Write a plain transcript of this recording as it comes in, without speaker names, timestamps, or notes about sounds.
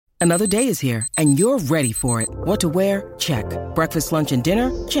Another day is here, and you're ready for it. What to wear? Check. Breakfast, lunch, and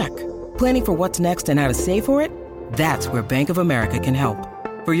dinner? Check. Planning for what's next and how to save for it? That's where Bank of America can help.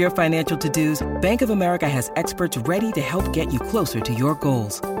 For your financial to-dos, Bank of America has experts ready to help get you closer to your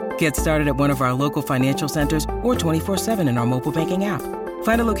goals. Get started at one of our local financial centers or 24/7 in our mobile banking app.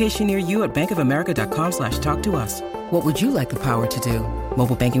 Find a location near you at bankofamerica.com/talktous. What would you like the power to do?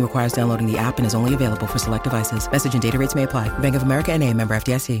 Mobile banking requires downloading the app and is only available for select devices. Message and data rates may apply. Bank of America N.A., member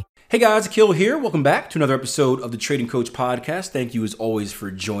FDIC. Hey guys, Akil here. Welcome back to another episode of the Trading Coach Podcast. Thank you as always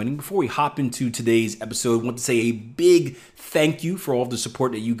for joining. Before we hop into today's episode, I want to say a big thank you for all of the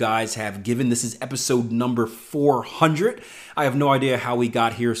support that you guys have given. This is episode number 400. I have no idea how we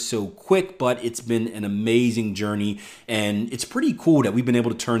got here so quick, but it's been an amazing journey. And it's pretty cool that we've been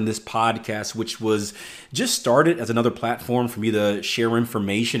able to turn this podcast, which was just started as another platform for me to share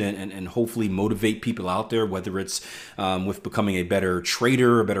information and hopefully motivate people out there, whether it's with becoming a better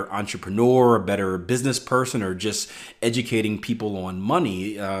trader, a better entrepreneur, a better business person, or just educating people on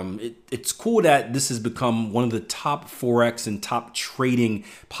money. It's cool that this has become one of the top Forex and top trading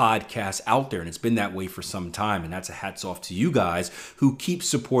podcasts out there. And it's been that way for some time. And that's a hats off to you guys who keep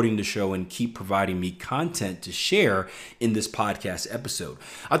supporting the show and keep providing me content to share in this podcast episode.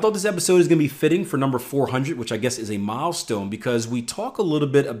 I thought this episode is going to be fitting for number 400, which I guess is a milestone, because we talk a little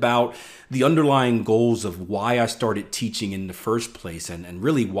bit about the underlying goals of why I started teaching in the first place and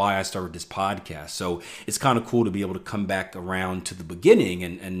really why I started this podcast. So it's kind of cool to be able to come back around to the beginning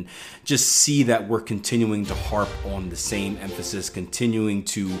and just see that we're continuing to harp on the same emphasis, continuing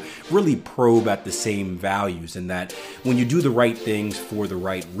to really probe at the same values, and that when you do the right things for the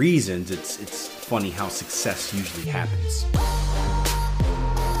right reasons, it's funny how success usually happens.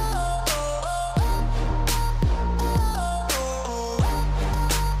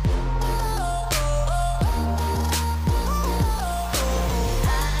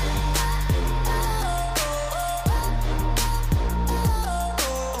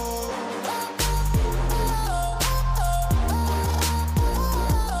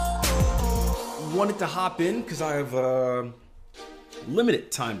 Wanted to hop in because I have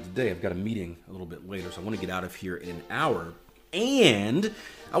limited time today. I've got a meeting a little bit later, so I want to get out of here in an hour. And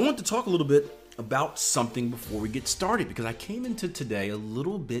I want to talk a little bit about something before we get started, because I came into today a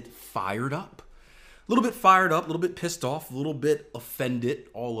little bit fired up. A little bit pissed off, a little bit offended,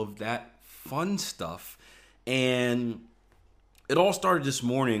 all of that fun stuff. And it all started this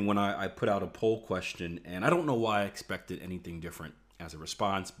morning when I put out a poll question, and I don't know why I expected anything different as a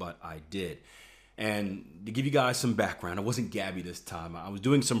response, but I did. And to give you guys some background, I wasn't Gabby this time. I was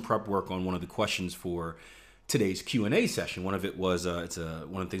doing some prep work on one of the questions for today's Q&A session. One of it was, one of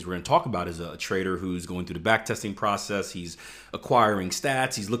the things we're going to talk about is a trader who's going through the backtesting process. He's acquiring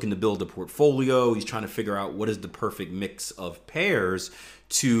stats. He's looking to build a portfolio. He's trying to figure out what is the perfect mix of pairs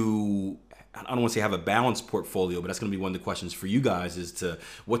to, I don't want to say have a balanced portfolio, but that's going to be one of the questions for you guys, is to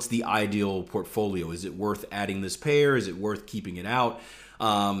what's the ideal portfolio? Is it worth adding this pair? Is it worth keeping it out?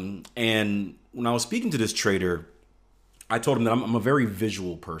 And when I was speaking to this trader, I told him that I'm a very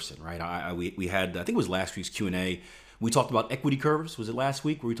visual person, right? We had, I think it was last week's Q&A, we talked about equity curves. Was it last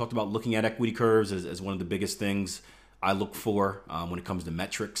week where we talked about looking at equity curves as one of the biggest things I look for when it comes to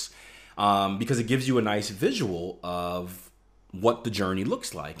metrics, because it gives you a nice visual of what the journey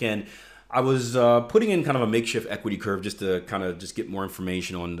looks like. And I was putting in kind of a makeshift equity curve just to kind of just get more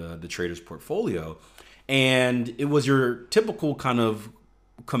information on the trader's portfolio. And it was your typical kind of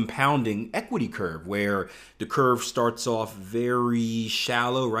compounding equity curve where the curve starts off very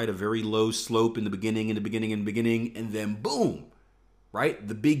shallow, right? A very low slope in the beginning, and then boom, right?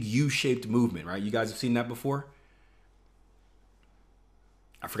 The big U-shaped movement, right? You guys have seen that before?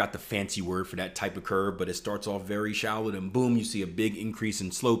 I forgot the fancy word for that type of curve, but it starts off very shallow, and boom, you see a big increase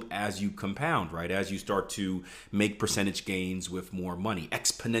in slope as you compound, right? As you start to make percentage gains with more money.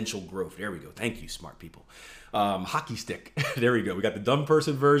 Exponential growth. There we go. Thank you, smart people. Hockey stick. There we go. We got the dumb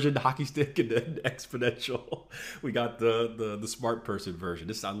person version, the hockey stick, and then exponential. We got the smart person version.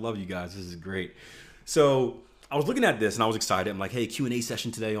 I love you guys. This is great. So I was looking at this and I was excited. I'm like, hey, Q&A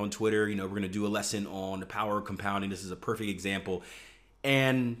session today on Twitter. We're going to do a lesson on the power of compounding. This is a perfect example.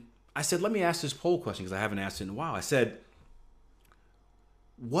 And I said, let me ask this poll question because I haven't asked it in a while. I said,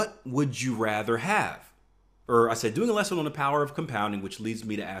 what would you rather have? Or I said, doing a lesson on the power of compounding, which leads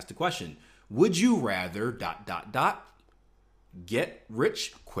me to ask the question, would you rather ... get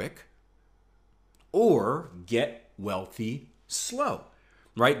rich quick or get wealthy slow?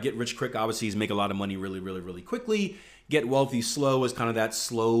 right? Get rich quick, obviously, is make a lot of money really, really, really quickly. Get wealthy slow is kind of that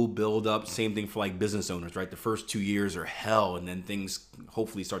slow build up. Same thing for like business owners, right? The first 2 years are hell, and then things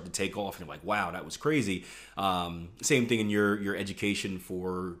hopefully start to take off. And you're like, wow, that was crazy. Same thing in your education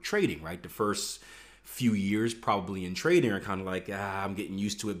for trading, right? The first few years probably in trading are kind of like, I'm getting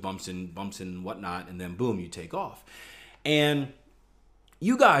used to it, bumps and whatnot, and then boom, you take off. And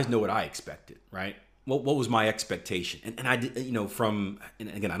you guys know what I expected, right? What was my expectation? And I did, and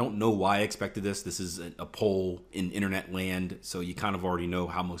again, I don't know why I expected this. This is a poll in internet land, so you kind of already know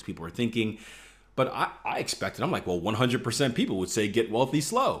how most people are thinking. But I expected, I'm like, well, 100% people would say get wealthy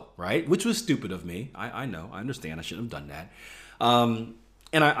slow, right? Which was stupid of me. I know, I understand. I shouldn't have done that.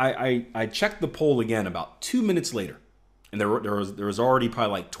 And I checked the poll again about 2 minutes later, and there was already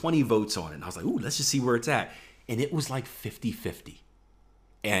probably like 20 votes on it. And I was like, ooh, let's just see where it's at. And it was like 50-50.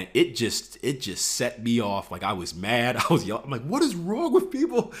 And it just set me off. Like I was mad. I was yelling. I'm like, what is wrong with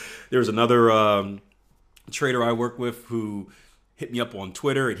people? There was another trader I work with who hit me up on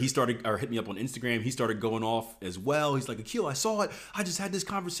Twitter, and hit me up on Instagram. He started going off as well. He's like, Akil, I saw it. I just had this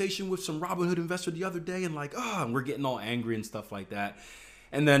conversation with some Robinhood investor the other day, and like, and we're getting all angry and stuff like that.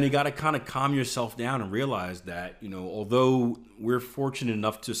 And then you got to kind of calm yourself down and realize that, although we're fortunate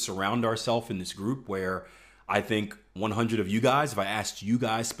enough to surround ourselves in this group where I think 100 of you guys, if I asked you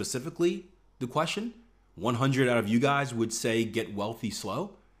guys specifically the question, 100 out of you guys would say get wealthy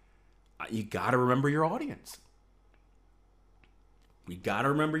slow. You got to remember your audience. We got to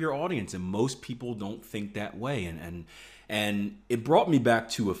remember your audience. And most people don't think that way. And it brought me back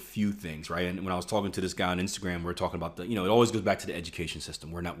to a few things, right? And when I was talking to this guy on Instagram, we were talking about it always goes back to the education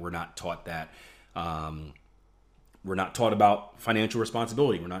system. We're not taught that. We're not taught about financial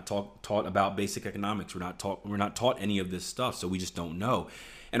responsibility. We're not taught about basic economics. We're not taught any of this stuff. So we just don't know.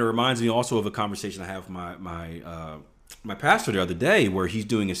 And it reminds me also of a conversation I have with my pastor the other day, where he's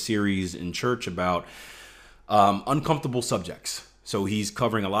doing a series in church about uncomfortable subjects. So he's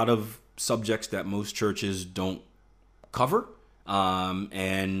covering a lot of subjects that most churches don't cover.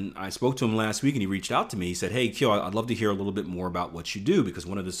 And I spoke to him last week, and he reached out to me. He said, hey, Kyo, I'd love to hear a little bit more about what you do, because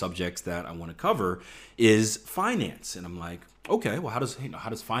one of the subjects that I want to cover is finance. And I'm like, okay, well, how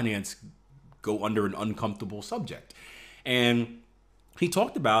does finance go under an uncomfortable subject? And he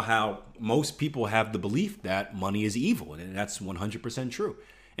talked about how most people have the belief that money is evil, and that's 100% true.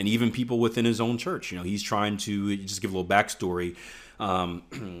 And even people within his own church, he's trying to just give a little backstory.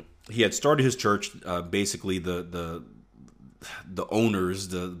 He had started his church, basically the owners,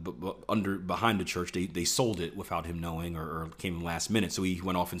 behind the church, they sold it without him knowing, or came last minute. So he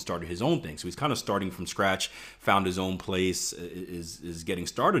went off and started his own thing. So he's kind of starting from scratch, found his own place, is getting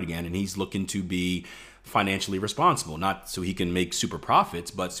started again. And he's looking to be financially responsible, not so he can make super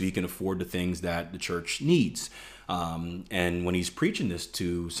profits, but so he can afford the things that the church needs. And when he's preaching this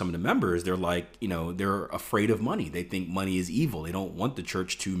to some of the members, they're like, they're afraid of money. They think money is evil. They don't want the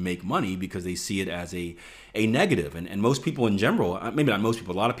church to make money because they see it as a negative. And most people in general, maybe not most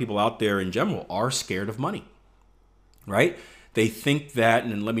people, a lot of people out there in general are scared of money, right? They think that,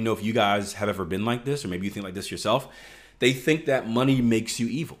 and let me know if you guys have ever been like this, or maybe you think like this yourself. They think that money makes you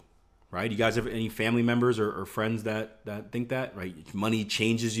evil, right? You guys have any family members or friends that think that, right? Money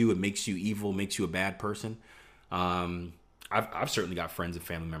changes you. It makes you evil, makes you a bad person. I've certainly got friends and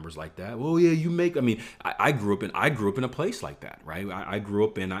family members like that. Well, yeah, I grew up in a place like that, right? I grew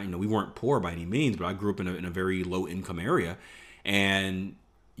up in, we weren't poor by any means, but I grew up in a very low income area. And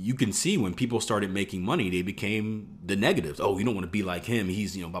you can see when people started making money, they became the negatives. Oh, you don't want to be like him.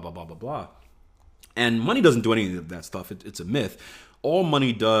 He's, blah, blah, blah, blah, blah. And money doesn't do any of that stuff. It's a myth. All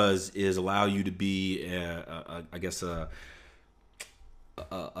money does is allow you to be,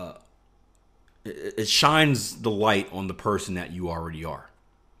 it shines the light on the person that you already are.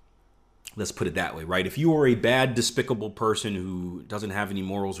 Let's put it that way, right? If you are a bad, despicable person who doesn't have any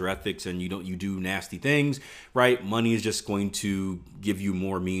morals or ethics, and you do nasty things, right? Money is just going to give you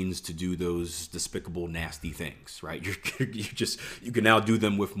more means to do those despicable, nasty things, right? You can now do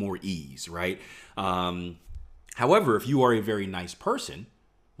them with more ease, right? However, if you are a very nice person,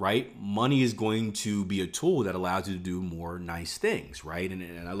 right, money is going to be a tool that allows you to do more nice things, right?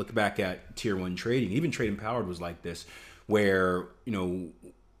 And I look back at Tier 1 trading, even Trade Empowered was like this, where,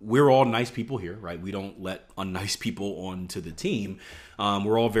 we're all nice people here, right? We don't let unnice people onto the team.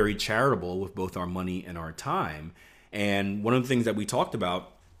 We're all very charitable with both our money and our time. And one of the things that we talked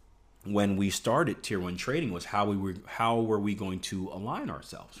about when we started Tier 1 Trading was how were we going to align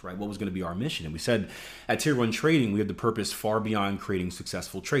ourselves, right? What was going to be our mission? And we said at Tier 1 Trading, we have the purpose far beyond creating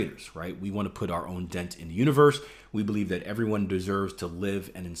successful traders, right? We want to put our own dent in the universe. We believe that everyone deserves to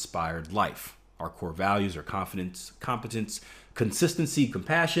live an inspired life. Our core values are confidence, competence, consistency,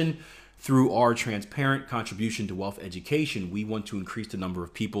 compassion. Through our transparent contribution to wealth education, we want to increase the number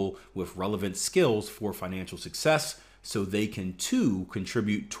of people with relevant skills for financial success so they can too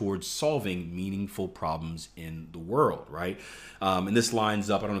contribute towards solving meaningful problems in the world, right? And this lines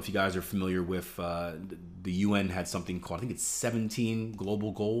up, I don't know if you guys are familiar with, the UN had something called, I think it's 17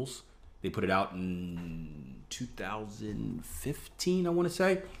 global goals. They put it out in 2015, I want to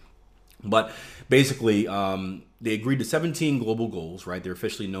say. But basically, they agreed to 17 global goals, right? They're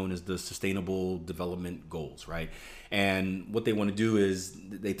officially known as the Sustainable Development Goals, right? And what they want to do is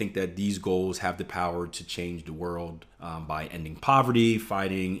they think that these goals have the power to change the world by ending poverty,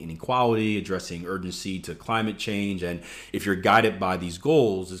 fighting inequality, addressing urgency to climate change. And if you're guided by these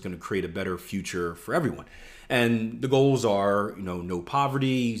goals, it's going to create a better future for everyone. And the goals are, no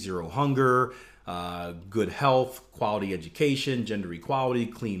poverty, zero hunger, good health, quality education, gender equality,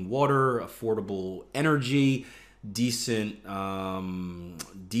 clean water, affordable energy, decent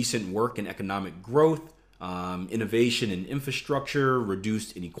work and economic growth, innovation and infrastructure,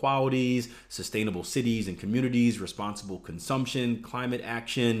 reduced inequalities, sustainable cities and communities, responsible consumption, climate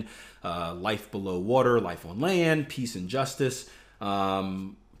action, life below water, life on land, peace and justice,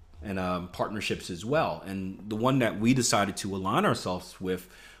 and partnerships as well. And the one that we decided to align ourselves with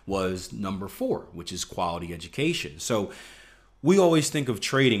was number 4, which is quality education. So we always think of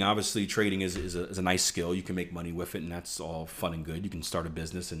trading. Obviously, trading is a nice skill. You can make money with it, and that's all fun and good. You can start a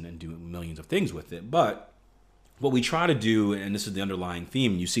business and do millions of things with it. But what we try to do, and this is the underlying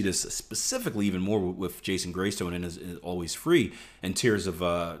theme, you see this specifically even more with Jason Greystone and his Always Free and Tears of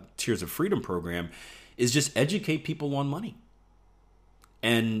Freedom program, is just educate people on money.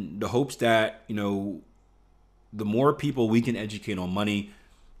 And the hopes that, the more people we can educate on money,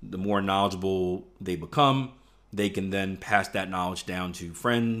 the more knowledgeable they become. They can then pass that knowledge down to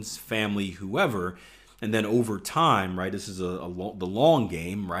friends, family, whoever. And then over time, right, this is the long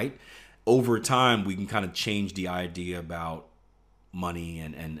game, right? Over time, we can kind of change the idea about money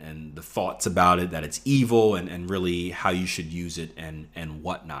and the thoughts about it, that it's evil and really how you should use it and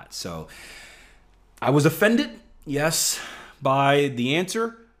whatnot. So I was offended, yes, by the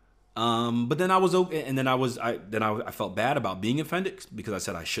answer. But then I was okay, and then I felt bad about being offended because I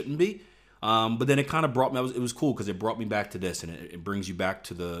said I shouldn't be. But then it kind of brought me. It was cool because it brought me back to this, and it brings you back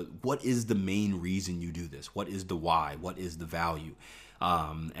to what is the main reason you do this? What is the why? What is the value?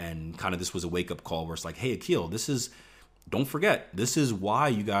 And kind of this was a wake up call where it's like, hey, Akil, don't forget, this is why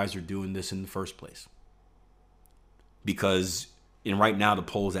you guys are doing this in the first place. Because right now the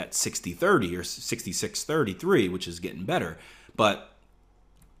poll's at 60-30 or 66-33, which is getting better, but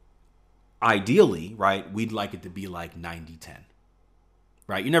ideally, right, we'd like it to be like 90-10,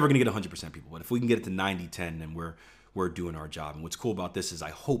 right? You're never going to get 100% people, but if we can get it to 90-10, then we're doing our job. And what's cool about this is I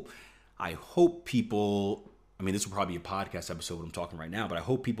hope people, this will probably be a podcast episode what I'm talking right now, but I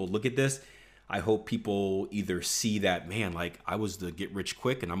hope people look at this. I hope people either see that, man, like I was the get rich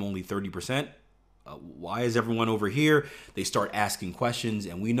quick and I'm only 30%. Why is everyone over here? They start asking questions,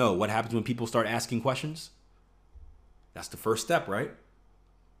 and we know what happens when people start asking questions. That's the first step, right?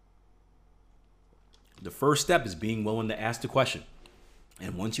 The first step is being willing to ask the question.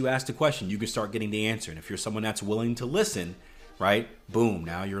 And once you ask the question, you can start getting the answer. And if you're someone that's willing to listen, right, boom,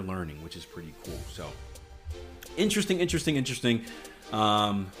 now you're learning, which is pretty cool. So interesting.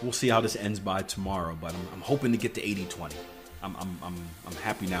 We'll see how this ends by tomorrow, but I'm hoping to get to 80-20. I'm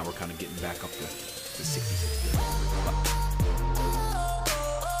happy now we're kind of getting back up to 66.